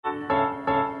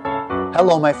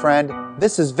Hello, my friend.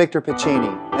 This is Victor Piccini,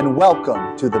 and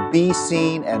welcome to the Be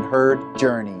Seen and Heard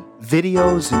journey.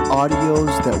 Videos and audios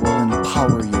that will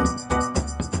empower you.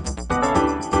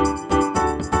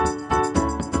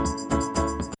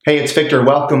 Hey, it's Victor.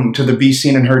 Welcome to the Be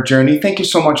Seen and Heard journey. Thank you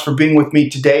so much for being with me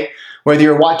today. Whether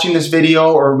you're watching this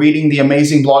video or reading the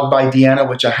amazing blog by Deanna,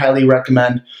 which I highly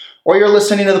recommend, or you're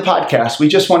listening to the podcast, we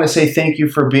just want to say thank you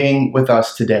for being with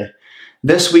us today.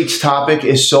 This week's topic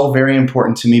is so very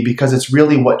important to me because it's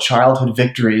really what childhood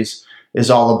victories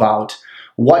is all about.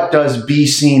 What does be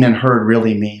seen and heard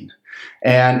really mean?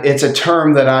 And it's a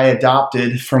term that I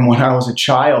adopted from when I was a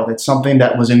child. It's something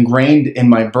that was ingrained in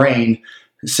my brain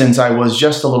since I was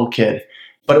just a little kid.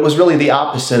 But it was really the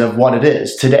opposite of what it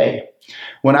is today.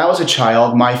 When I was a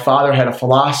child, my father had a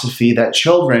philosophy that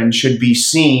children should be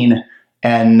seen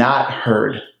and not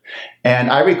heard.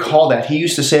 And I recall that he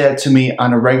used to say that to me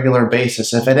on a regular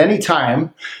basis. If at any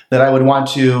time that I would want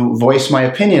to voice my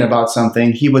opinion about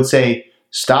something, he would say,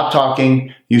 "Stop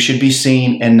talking, you should be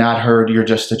seen and not heard, you're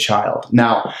just a child."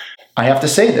 Now, I have to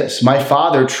say this, my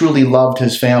father truly loved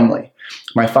his family.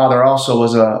 My father also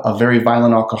was a very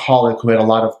violent alcoholic who had a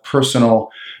lot of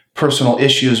personal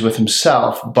issues with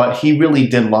himself, but he really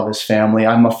did love his family.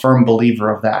 I'm a firm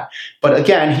believer of that. But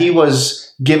again, he was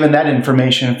given that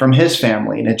information from his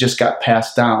family and it just got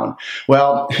passed down.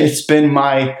 Well, it's been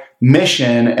my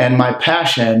mission and my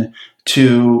passion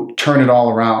to turn it all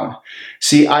around.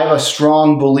 See, I have a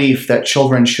strong belief that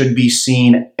children should be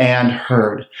seen and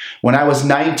heard. When I was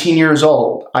 19 years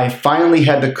old, I finally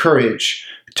had the courage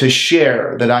to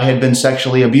share that I had been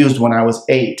sexually abused when I was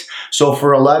 8. So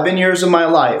for 11 years of my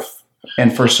life,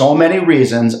 and for so many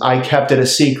reasons, I kept it a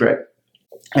secret.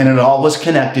 And it all was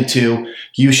connected to,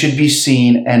 you should be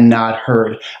seen and not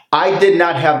heard. I did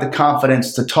not have the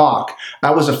confidence to talk.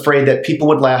 I was afraid that people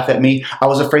would laugh at me. I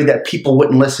was afraid that people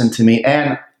wouldn't listen to me.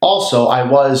 And also, I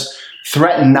was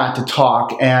threatened not to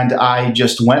talk, and I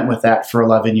just went with that for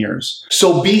 11 years.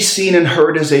 So Be Seen and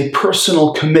Heard is a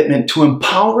personal commitment to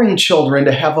empowering children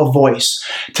to have a voice,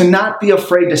 to not be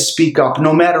afraid to speak up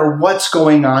no matter what's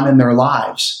going on in their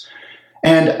lives.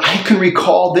 And I can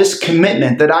recall this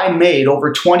commitment that I made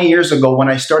over 20 years ago when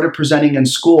I started presenting in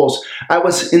schools. I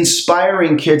was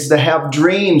inspiring kids to have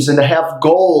dreams and to have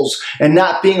goals and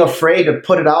not being afraid to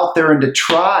put it out there and to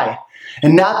try.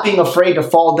 And not being afraid to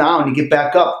fall down, to get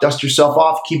back up, dust yourself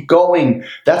off, keep going.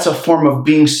 That's a form of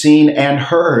being seen and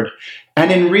heard.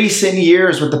 And in recent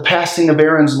years, with the passing of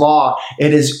Aaron's Law,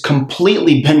 it has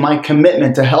completely been my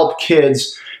commitment to help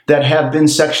kids that have been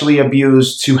sexually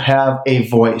abused to have a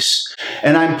voice.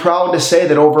 And I'm proud to say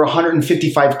that over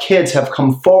 155 kids have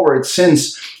come forward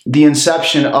since the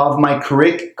inception of my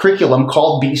curriculum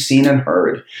called Be Seen and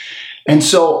Heard. And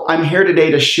so I'm here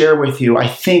today to share with you. I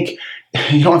think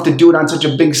you don't have to do it on such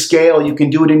a big scale. You can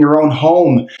do it in your own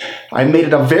home. I made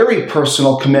it a very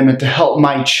personal commitment to help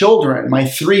my children, my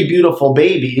 3 beautiful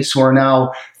babies who are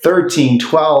now 13,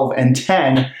 12, and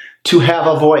 10, to have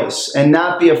a voice and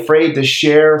not be afraid to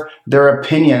share their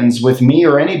opinions with me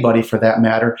or anybody for that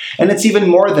matter. And it's even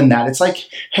more than that. It's like,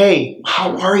 hey,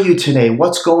 how are you today?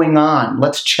 What's going on?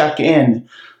 Let's check in.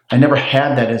 I never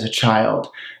had that as a child.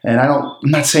 And I'm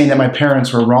not saying that my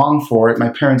parents were wrong for it. My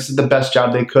parents did the best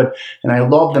job they could, and I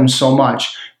love them so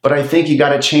much. But I think you got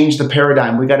to change the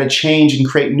paradigm. We got to change and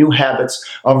create new habits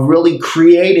of really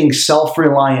creating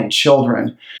self-reliant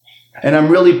children. And I'm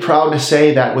really proud to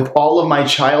say that with all of my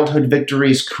Childhood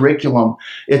Victories curriculum,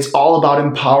 it's all about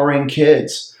empowering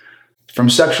kids. From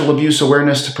sexual abuse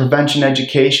awareness to prevention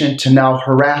education to now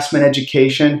harassment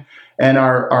education and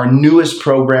our newest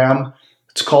program,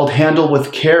 it's called Handle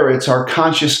with Care. It's our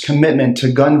conscious commitment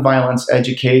to gun violence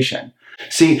education.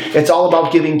 See, it's all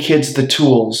about giving kids the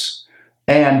tools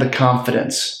and the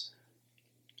confidence.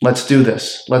 Let's do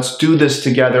this. Let's do this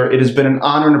together. It has been an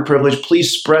honor and a privilege.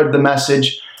 Please spread the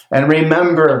message. And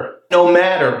remember, no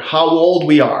matter how old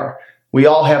we are, we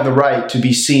all have the right to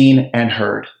be seen and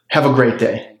heard. Have a great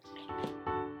day.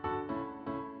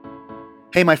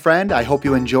 Hey, my friend, I hope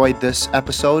you enjoyed this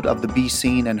episode of the Be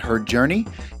Seen and Heard journey.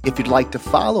 If you'd like to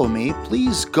follow me,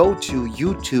 please go to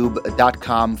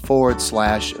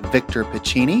youtube.com/Victor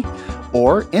Piccini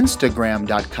or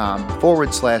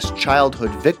Instagram.com/Childhood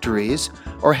Victories,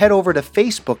 or head over to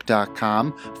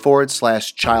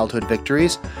Facebook.com/Childhood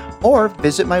Victories, or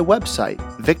visit my website,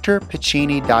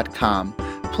 VictorPiccini.com.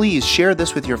 Please share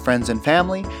this with your friends and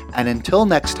family, and until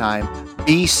next time,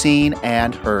 be seen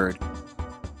and heard.